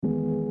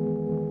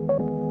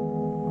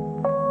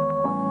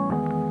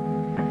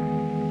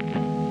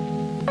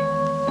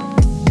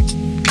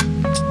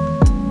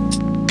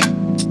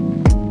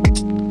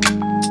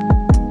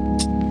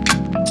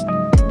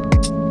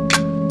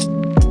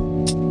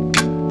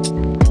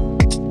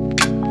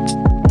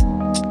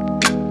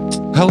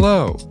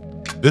Hello,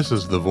 this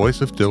is the voice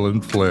of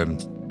Dylan Flynn.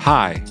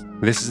 Hi,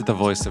 this is the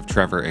voice of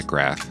Trevor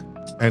Igrath.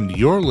 And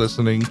you're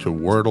listening to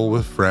Wordle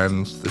with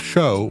Friends, the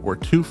show where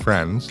two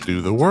friends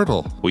do the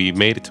Wordle. We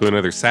made it to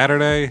another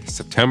Saturday.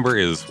 September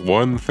is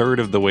 1/3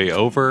 of the way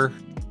over.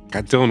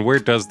 God, Dylan, where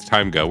does the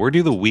time go? Where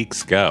do the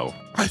weeks go?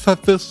 I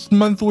thought this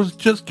month was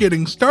just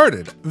getting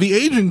started. The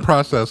aging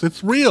process,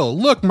 it's real.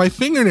 Look, my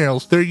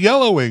fingernails, they're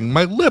yellowing.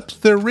 My lips,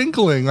 they're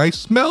wrinkling. I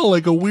smell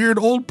like a weird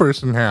old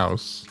person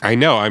house. I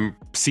know, I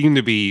seem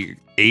to be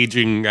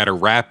aging at a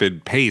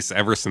rapid pace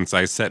ever since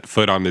I set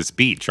foot on this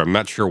beach. I'm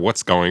not sure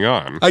what's going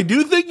on. I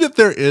do think that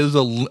there is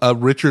a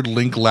Richard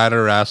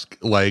Linklater-esque,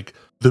 like,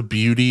 the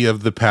beauty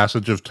of the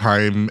passage of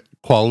time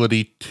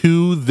quality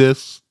to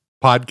this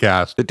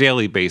podcast. The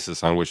daily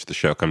basis on which the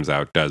show comes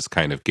out does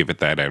kind of give it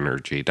that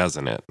energy,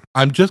 doesn't it?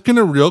 I'm just going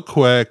to real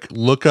quick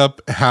look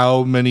up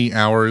how many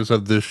hours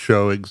of this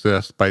show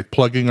exists by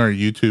plugging our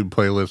YouTube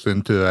playlist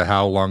into a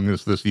how long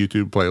is this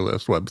YouTube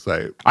playlist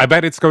website. I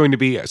bet it's going to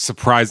be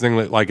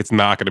surprisingly, like it's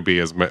not going to be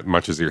as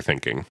much as you're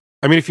thinking.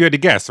 I mean, if you had to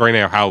guess right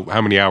now,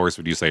 how many hours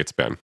would you say it's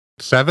been?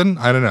 7?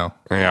 I don't know.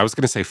 Yeah, I was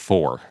going to say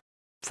 4.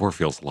 4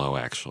 feels low,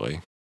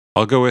 actually.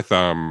 I'll go with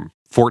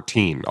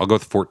 14. I'll go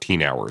with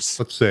 14 hours.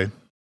 Let's see.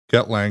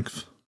 Get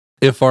length.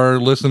 If our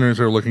listeners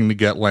are looking to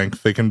get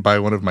length, they can buy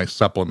one of my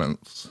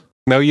supplements.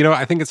 No,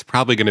 I think it's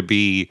probably going to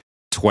be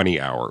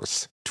 20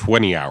 hours.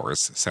 20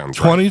 hours sounds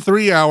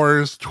 23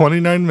 hours,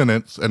 29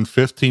 minutes, and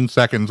 15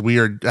 seconds. We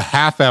are a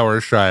half hour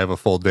shy of a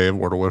full day of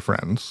Wordle with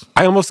Friends.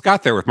 I almost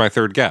got there with my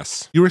third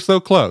guess. You were so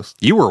close.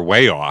 You were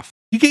way off.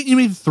 You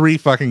made 3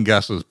 fucking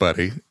guesses,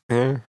 buddy.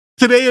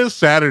 Today is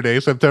Saturday,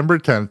 September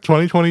 10th,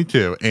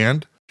 2022,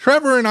 and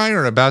Trevor and I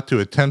are about to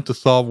attempt to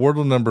solve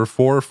Wordle number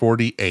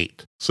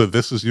 448. So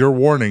this is your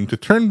warning to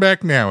turn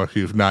back now if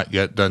you've not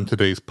yet done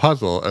today's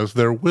puzzle, as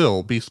there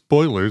will be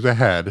spoilers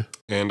ahead.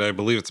 And I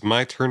believe it's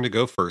my turn to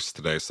go first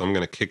today, so I'm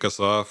going to kick us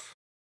off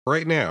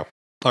right now.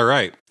 All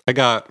right, I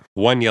got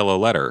 1 yellow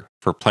letter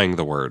for playing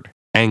the word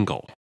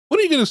angle. When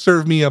are you going to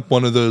serve me up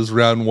one of those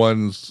round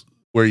ones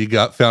where you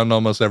found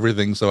almost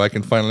everything so I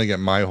can finally get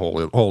my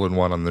hole in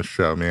one on this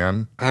show,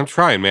 man? I'm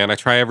trying, man. I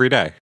try every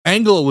day.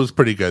 Angle was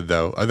pretty good,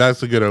 though.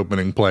 That's a good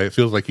opening play. It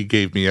feels like he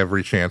gave me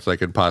every chance I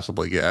could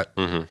possibly get.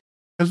 Mm-hmm.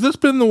 Has this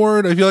been the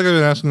word? I feel like I've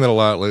been asking that a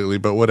lot lately,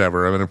 but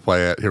whatever. I'm going to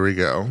play it. Here we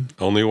go.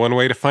 Only one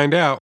way to find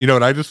out. You know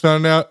what I just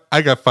found out?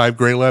 I got 5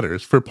 gray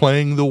letters for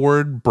playing the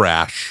word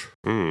brash.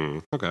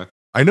 Okay.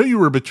 I know you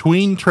were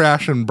between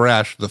trash and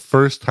brash the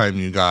first time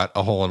you got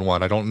a hole in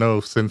one. I don't know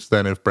since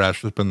then if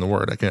brash has been the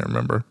word. I can't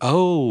remember.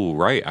 Oh,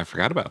 right. I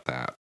forgot about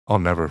that. I'll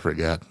never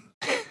forget.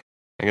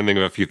 I can think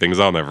of a few things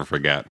I'll never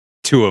forget.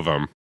 2 of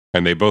them.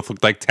 And they both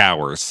looked like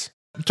towers.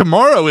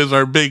 Tomorrow is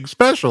our big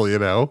special, you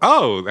know.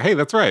 Oh, hey,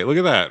 that's right. Look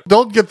at that.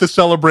 Don't get the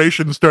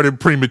celebration started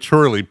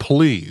prematurely,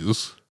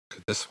 please.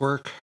 Could this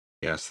work?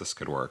 Yes, this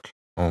could work.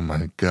 Oh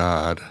my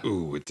God.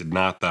 Ooh, it did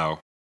not, though.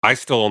 I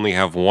still only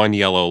have 1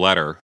 yellow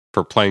letter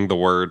for playing the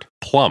word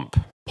plump.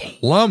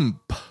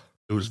 Plump.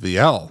 It was the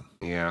L.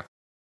 Yeah.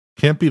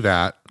 Can't be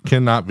that.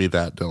 Cannot be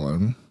that,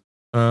 Dylan.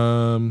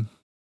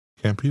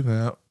 Can't be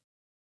that.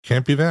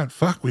 Can't be that.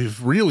 Fuck,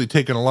 we've really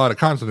taken a lot of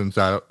consonants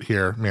out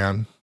here,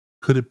 man.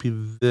 Could it be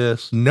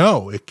this?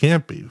 No, it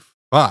can't be.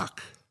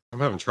 Fuck. I'm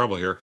having trouble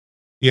here.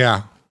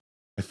 Yeah.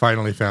 I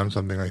finally found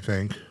something, I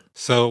think.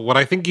 So what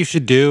I think you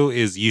should do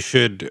is you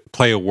should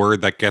play a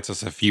word that gets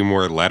us a few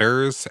more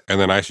letters,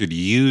 and then I should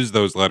use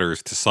those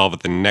letters to solve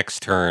it the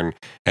next turn,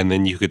 and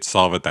then you could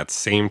solve it that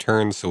same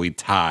turn so we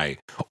tie.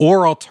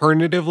 Or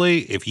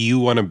alternatively, if you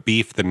want to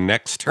beef the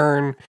next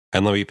turn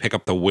and let me pick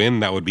up the win,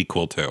 that would be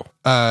cool too.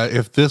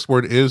 If this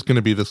word is going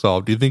to be the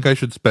solve, do you think I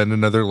should spend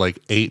another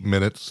 8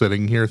 minutes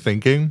sitting here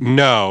thinking?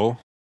 No.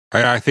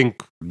 I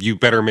think you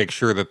better make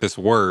sure that this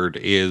word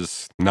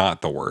is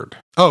not the word.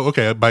 Oh,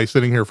 okay. By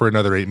sitting here for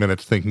another 8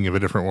 minutes thinking of a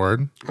different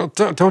word? Well,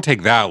 don't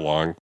take that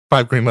long.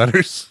 5 green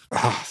letters.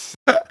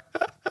 That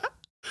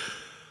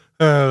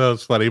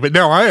was funny. But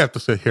now I have to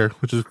sit here,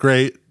 which is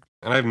great.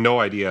 And I have no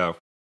idea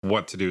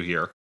what to do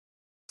here.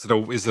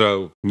 Is it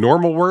a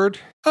normal word?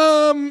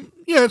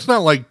 Yeah, it's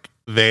not like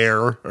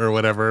there or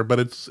whatever, but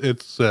it's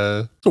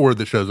a word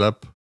that shows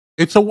up.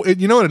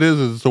 You know what it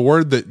is? It's a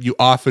word that you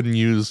often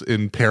use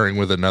in pairing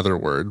with another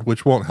word,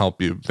 which won't help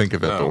you think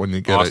of it, but when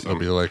you get it, you'll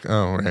be like,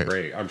 oh, right.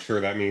 Great. I'm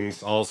sure that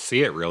means I'll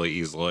see it really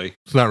easily.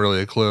 It's not really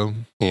a clue.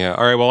 Yeah.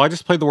 All right. Well, I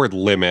just played the word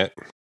limit,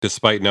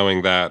 despite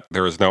knowing that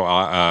there is no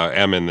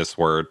M in this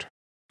word.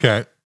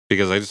 Okay.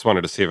 Because I just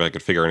wanted to see if I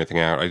could figure anything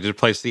out. I did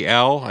place the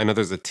L. I know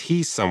there's a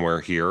T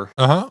somewhere here.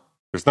 Uh-huh.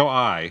 There's no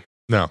I.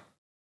 No.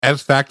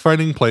 As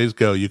fact-finding plays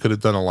go, you could have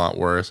done a lot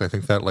worse. I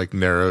think that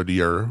narrowed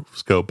your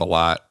scope a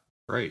lot.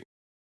 Right.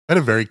 I had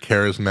a very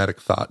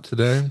charismatic thought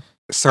today.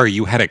 Sorry,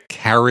 you had a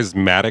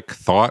charismatic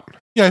thought?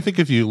 Yeah, I think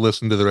if you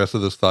listen to the rest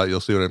of this thought,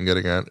 you'll see what I'm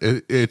getting at.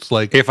 It's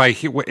like if I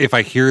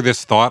hear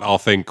this thought, I'll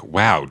think,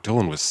 "Wow,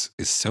 Dylan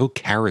is so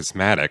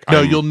charismatic."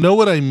 No, you'll know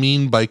what I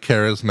mean by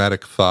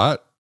charismatic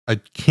thought. I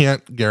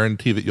can't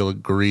guarantee that you'll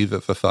agree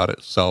that the thought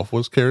itself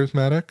was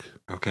charismatic.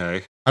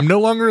 Okay. I'm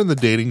no longer in the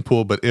dating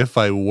pool, but if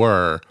I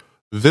were,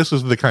 This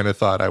is the kind of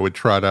thought I would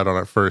trot out on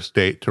a first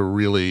date to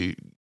really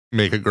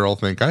make a girl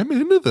think, I'm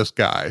into this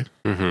guy.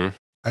 Mm-hmm.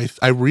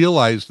 I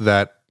realized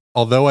that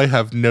although I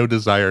have no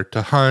desire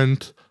to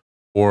hunt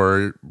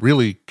or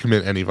really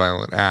commit any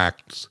violent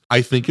acts,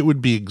 I think it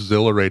would be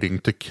exhilarating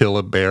to kill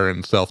a bear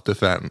in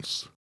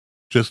self-defense.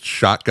 Just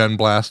shotgun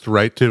blast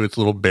right to its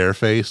little bear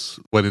face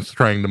when it's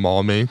trying to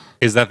maul me.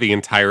 Is that the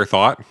entire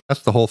thought?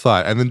 That's the whole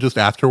thought. And then just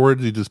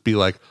afterwards, you just be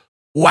like,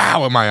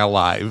 wow, am I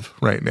alive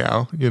right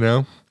now? You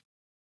know?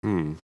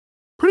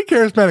 Pretty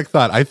charismatic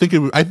thought. I think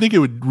it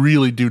would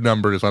really do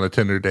numbers on a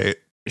Tinder date.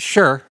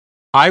 Sure.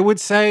 I would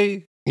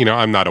say,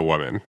 I'm not a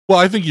woman. Well,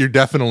 I think you're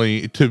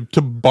definitely,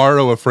 to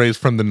borrow a phrase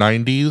from the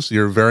 90s,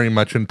 you're very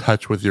much in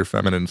touch with your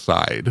feminine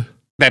side.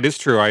 That is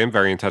true. I am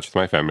very in touch with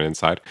my feminine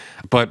side.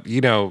 But,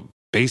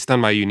 based on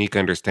my unique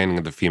understanding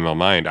of the female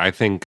mind, I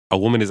think a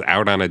woman is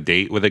out on a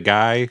date with a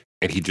guy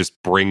and he just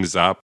brings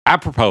up,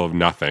 apropos of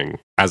nothing,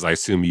 as I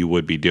assume you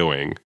would be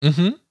doing,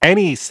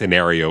 any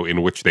scenario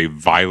in which they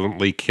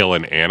violently kill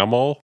an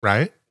animal.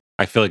 Right.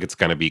 I feel like it's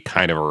going to be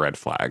kind of a red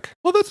flag.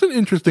 Well, that's an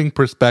interesting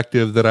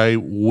perspective that I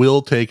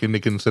will take into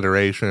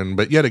consideration.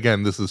 But yet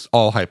again, this is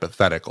all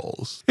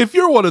hypotheticals. If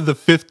you're one of the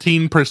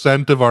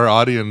 15% of our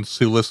audience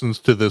who listens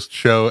to this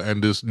show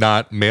and is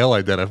not male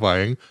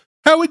identifying,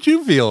 how would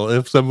you feel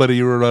if somebody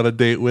you were on a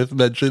date with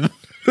mentioned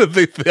that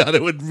they thought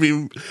it would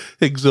be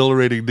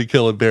exhilarating to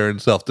kill a bear in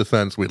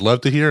self-defense? We'd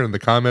love to hear in the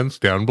comments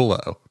down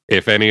below.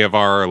 If any of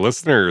our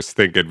listeners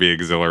think it'd be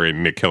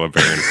exhilarating to kill a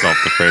bear in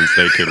self-defense,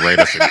 they could write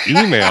us an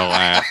email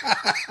at...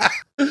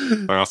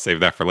 I'll save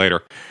that for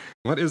later.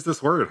 What is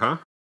this word, huh?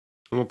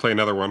 I'm going to play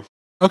another one.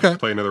 Okay.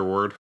 Play another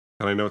word,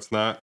 and I know it's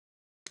not.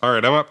 All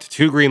right, I'm up to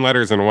 2 green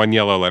letters and 1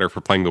 yellow letter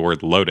for playing the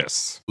word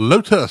lotus.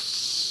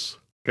 Lotus.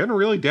 Getting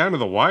really down to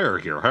the wire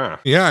here, huh?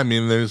 Yeah, I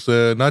mean, there's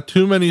not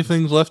too many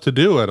things left to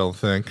do, I don't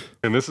think.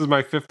 And this is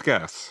my 5th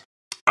guess.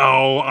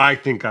 Oh, I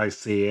think I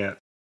see it.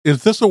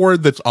 Is this a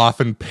word that's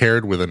often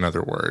paired with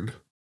another word?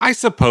 I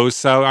suppose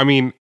so. I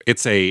mean,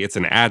 it's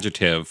an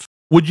adjective.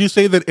 Would you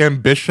say that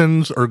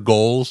ambitions or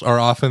goals are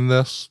often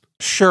this?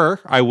 Sure,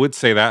 I would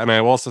say that. And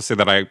I will also say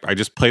that I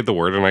just played the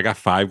word and I got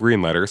 5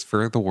 green letters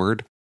for the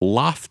word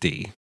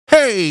lofty.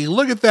 Hey,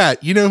 look at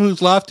that. You know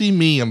who's lofty?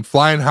 Me. I'm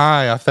flying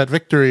high off that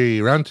victory.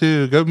 Round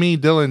 2. Go me,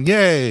 Dylan.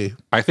 Yay.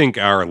 I think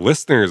our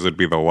listeners would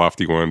be the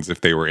lofty ones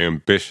if they were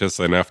ambitious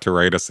enough to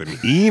write us an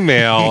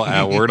email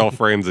at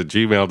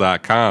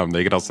wordlefriends@gmail.com.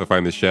 They could also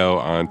find the show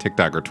on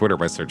TikTok or Twitter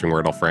by searching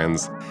Wordle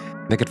Friends.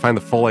 They could find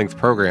the full-length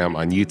program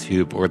on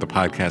YouTube or the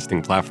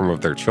podcasting platform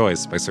of their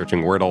choice by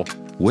searching Wordle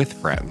with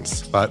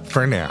Friends. But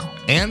for now,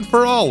 and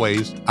for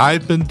always,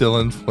 I've been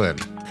Dylan Flynn.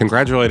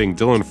 Congratulating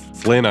Dylan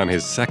Flynn on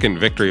his 2nd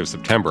victory of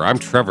September. I'm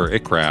Trevor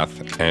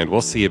Ickrath, and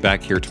we'll see you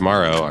back here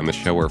tomorrow on the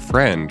show where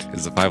friend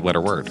is a 5-letter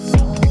word.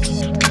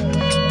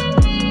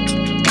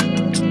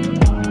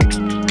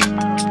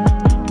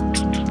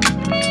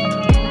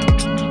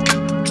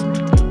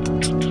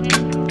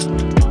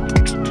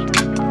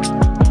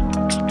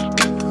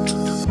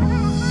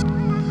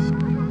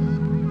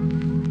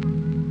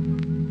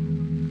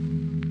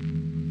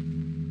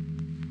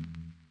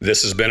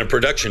 This has been a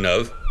production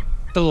of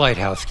The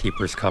Lighthouse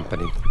Keepers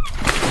Company.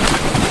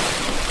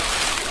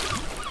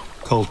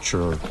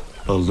 Culture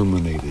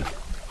illuminated.